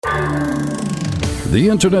the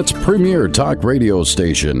Internet's premier talk radio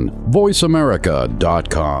station,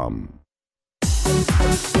 VoiceAmerica.com.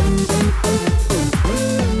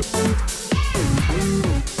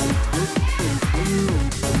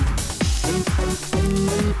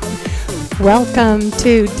 Welcome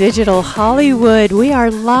to Digital Hollywood. We are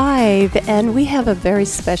live, and we have a very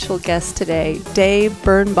special guest today, Dave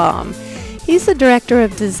Birnbaum. He's the Director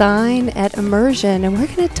of Design at Immersive, and we're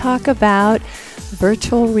going to talk about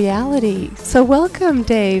virtual reality. So welcome,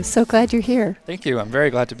 Dave. So glad you're here. Thank you. I'm very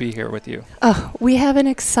glad to be here with you. Oh, we have an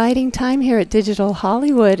exciting time here at Digital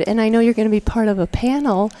Hollywood, and I know you're going to be part of a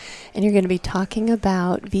panel, and you're going to be talking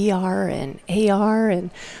about VR and AR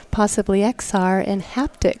and possibly XR and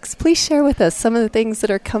haptics. Please share with us some of the things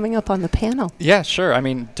that are coming up on the panel. Yeah, sure. I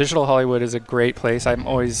mean, Digital Hollywood is a great place. I'm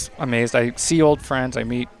always amazed. I see old friends, I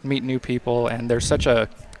meet new people, and there's such a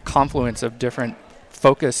confluence of different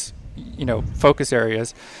focus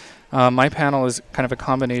areas. My panel is kind of a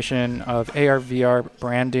combination of AR, VR,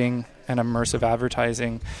 branding, and immersive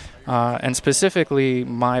advertising. And specifically,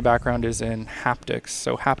 my background is in haptics.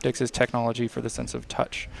 So haptics is technology for the sense of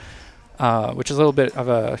touch, which is a little bit of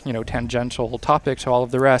a tangential topic to all of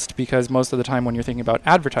the rest, because most of the time when you're thinking about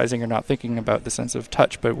advertising, you're not thinking about the sense of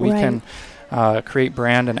touch. But we can create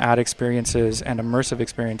brand and ad experiences and immersive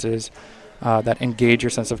experiences that engage your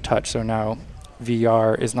sense of touch. So now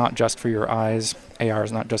VR is not just for your eyes, AR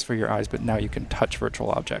is not just for your eyes, but now you can touch virtual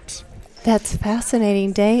objects. That's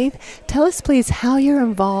fascinating. Dave, tell us please how you're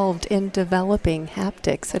involved in developing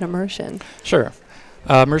haptics at Immersive. Sure.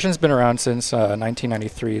 Immersive's been around since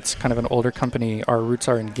 1993. It's kind of an older company. Our roots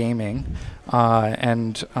are in gaming,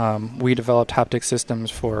 and we developed haptic systems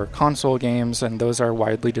for console games, and those are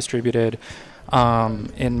widely distributed.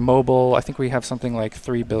 In mobile, I think we have something like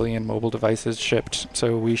 3 billion mobile devices shipped.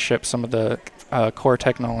 So we ship some of the core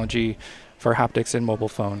technology for haptics in mobile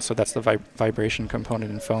phones. So that's the vibration component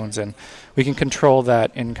in phones, and we can control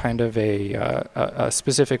that in kind of a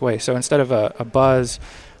specific way. So instead of a buzz,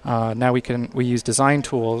 now we use design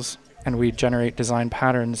tools, and we generate design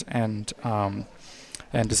patterns and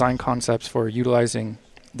design concepts for utilizing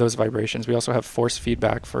those vibrations. We also have force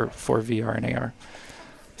feedback for VR and AR.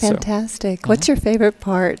 Fantastic. What's your favorite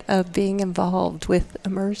part of being involved with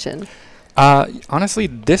Immersive? Honestly,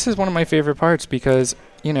 this is one of my favorite parts because,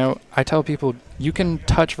 I tell people you can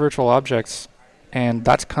touch virtual objects, and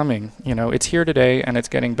that's coming. It's here today, and it's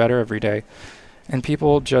getting better every day. And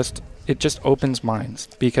it just opens minds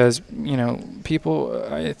because, people,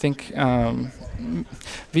 I think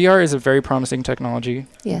VR is a very promising technology,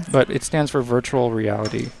 yes, but it stands for virtual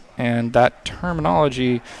reality. And that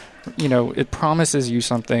terminology, it promises you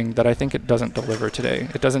something that I think it doesn't deliver today.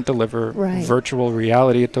 It doesn't deliver virtual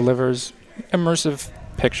reality. It delivers immersive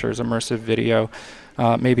pictures, immersive video,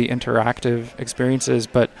 maybe interactive experiences,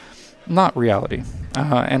 but not reality.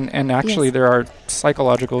 And actually, there are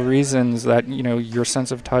psychological reasons that, your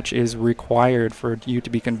sense of touch is required for you to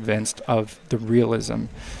be convinced of the realism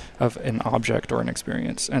of an object or an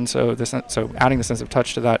experience. And so adding the sense of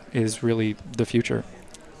touch to that is really the future.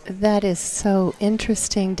 That is so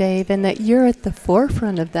interesting, Dave, and that you're at the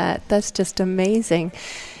forefront of that. That's just amazing.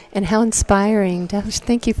 And how inspiring.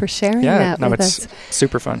 Thank you for sharing that with us. Yeah, it's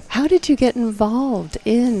super fun. How did you get involved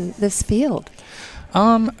in this field?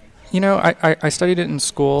 I studied it in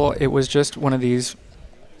school. It was just one of these,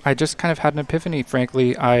 I just kind of had an epiphany,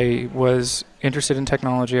 frankly. I was interested in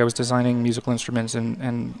technology. I was designing musical instruments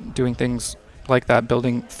and doing things like that,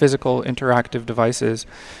 building physical interactive devices.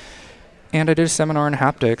 And I did a seminar in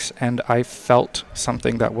haptics, and I felt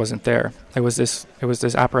something that wasn't there. It was this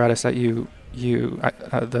apparatus that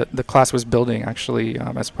the class was building actually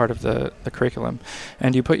as part of the curriculum.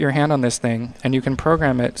 And you put your hand on this thing, and you can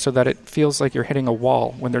program it so that it feels like you're hitting a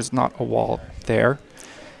wall when there's not a wall there.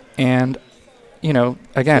 And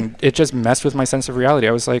again, it just messed with my sense of reality.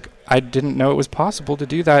 I was like, I didn't know it was possible to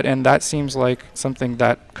do that, and that seems like something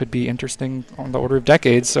that could be interesting on the order of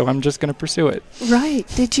decades, so I'm just going to pursue it. Right.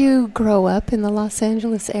 Did you grow up in the Los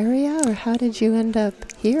Angeles area, or how did you end up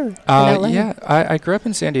here in LA? Yeah, I grew up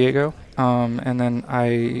in San Diego, and then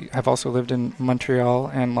I have also lived in Montreal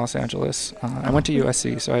and Los Angeles. I went to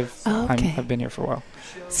USC, so I've been here for a while.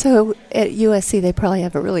 So at USC, they probably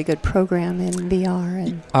have a really good program in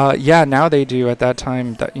VR. Yeah, now they do. At that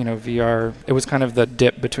time, that VR, it was kind of the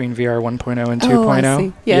dip between VR 1.0 and 2.0. I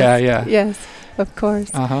see. Yes. Yeah. Yes, of course.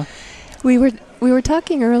 Uh-huh. We were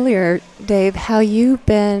talking earlier, Dave, how you've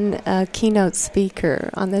been a keynote speaker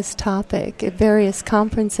on this topic at various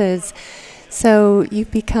conferences. So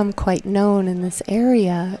you've become quite known in this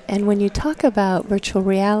area. And when you talk about virtual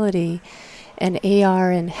reality and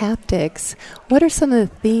AR and haptics, what are some of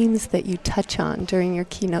the themes that you touch on during your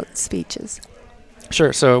keynote speeches?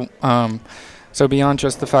 Sure. So beyond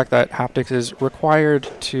just the fact that haptics is required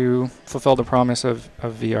to fulfill the promise of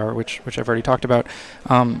VR, which I've already talked about,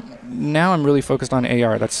 now I'm really focused on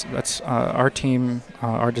AR. That's our team,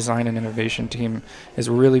 our design and innovation team is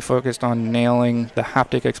really focused on nailing the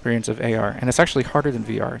haptic experience of AR. And it's actually harder than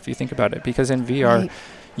VR if you think about it, because in VR, Right.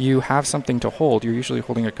 you have something to hold. You're usually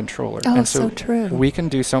holding a controller. Oh, and so true. we can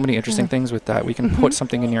do so many interesting Yeah. things with that. We can put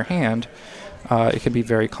something in your hand. It can be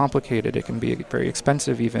very complicated. It can be very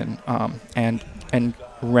expensive even, and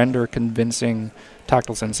render convincing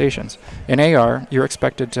tactile sensations. In AR, you're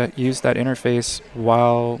expected to use that interface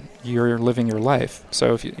while you're living your life.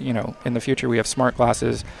 So if you know, in the future we have smart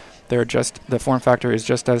glasses. They're just, the form factor is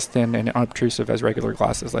just as thin and unobtrusive as regular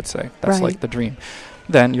glasses, let's say. That's Right. like the dream.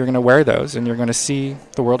 Then you're going to wear those and you're going to see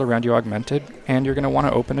the world around you augmented, and you're going to want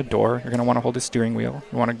to open a door. You're going to want to hold a steering wheel.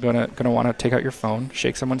 You're going to want to take out your phone,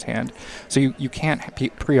 shake someone's hand. So you can't be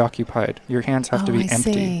preoccupied. Your hands have to be I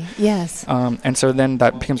empty. see. Yes. And so then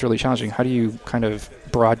that becomes really challenging. How do you kind of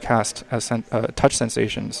broadcast touch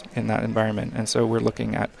sensations in that environment? And so we're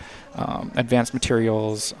looking at advanced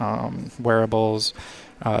materials, wearables.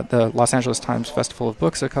 The Los Angeles Times Festival of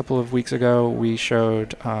Books a couple of weeks ago, we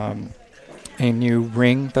showed a new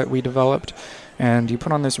ring that we developed. And you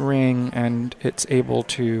put on this ring, and it's able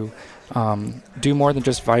to do more than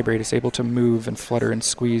just vibrate. It's able to move and flutter and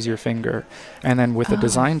squeeze your finger. And then with the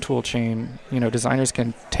design tool chain, designers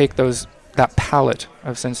can take that palette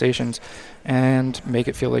of sensations and make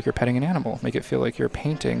it feel like you're petting an animal, make it feel like you're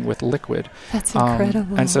painting with liquid. That's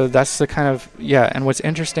incredible. And so that's the kind of, and what's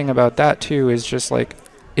interesting about that too is just like,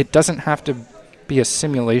 it doesn't have to be a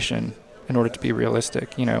simulation in order to be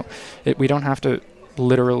realistic. We don't have to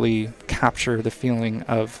literally capture the feeling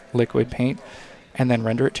of liquid paint and then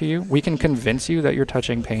render it to you. We can convince you that you're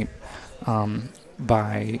touching paint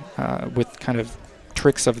with kind of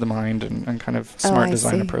tricks of the mind and kind of smart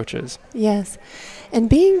design approaches. Yes. And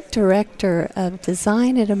being director of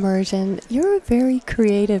design at Immersion, you're a very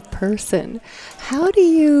creative person. How do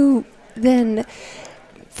you then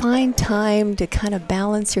find time to kind of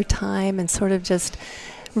balance your time and sort of just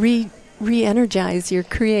re-energize your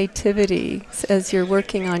creativity as you're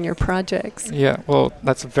working on your projects? Yeah, well,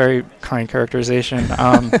 that's a very kind characterization.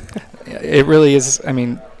 It really is. I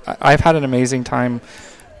mean, I've had an amazing time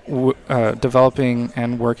developing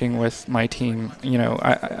and working with my team.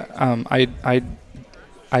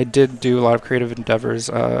 I did do a lot of creative endeavors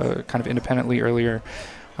kind of independently earlier.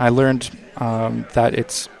 I learned that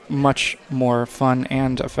it's much more fun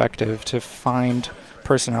and effective to find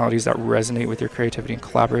personalities that resonate with your creativity and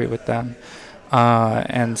collaborate with them.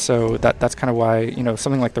 And so that's kind of why,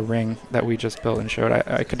 something like the ring that we just built and showed,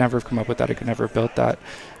 I could never have come up with that. I could never have built that.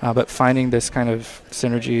 But finding this kind of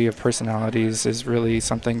synergy of personalities is really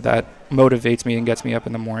something that motivates me and gets me up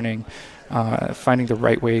in the morning. Finding the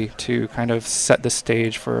right way to kind of set the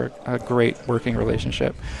stage for a great working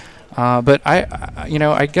relationship. But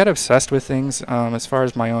I get obsessed with things as far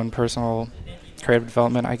as my own personal creative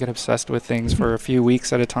development. I get obsessed with things for a few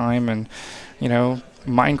weeks at a time, and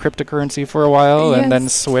mine cryptocurrency for a while, and then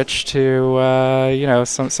switch to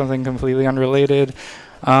something completely unrelated,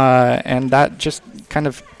 and that just kind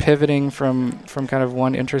of pivoting from kind of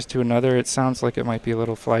one interest to another. It sounds like it might be a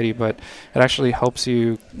little flighty, but it actually helps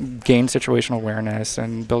you gain situational awareness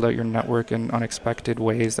and build out your network in unexpected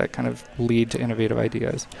ways that kind of lead to innovative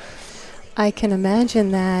ideas. I can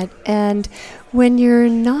imagine that. And when you're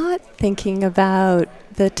not thinking about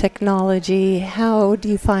the technology, how do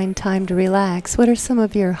you find time to relax? What are some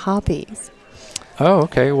of your hobbies? Oh,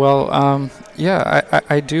 okay. Well, I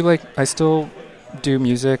still do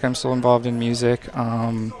music. I'm still involved in music.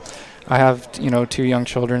 I have, 2 young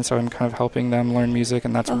children, so I'm kind of helping them learn music,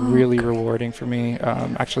 and that's really rewarding for me.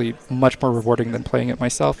 Actually, much more rewarding than playing it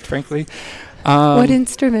myself, frankly. What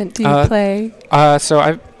instrument do you play?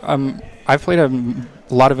 So I've played a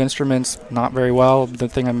lot of instruments, not very well. The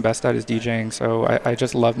thing I'm best at is DJing, so I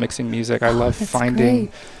just love mixing music. I love finding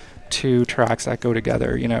great. 2 tracks that go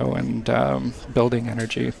together, and building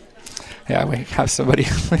energy. Yeah, we have somebody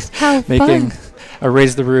making a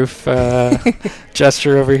raise the roof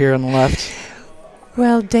gesture over here on the left.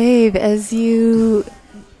 Well, Dave, as you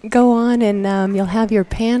go on and you'll have your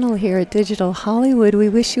panel here at Digital Hollywood, we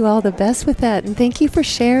wish you all the best with that. And thank you for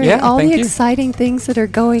sharing all the exciting things that are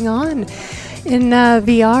going on in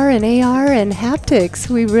VR and AR and haptics.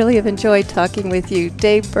 We really have enjoyed talking with you.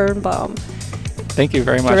 Dave Birnbaum. Thank you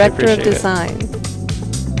very much. Director I of appreciate Design.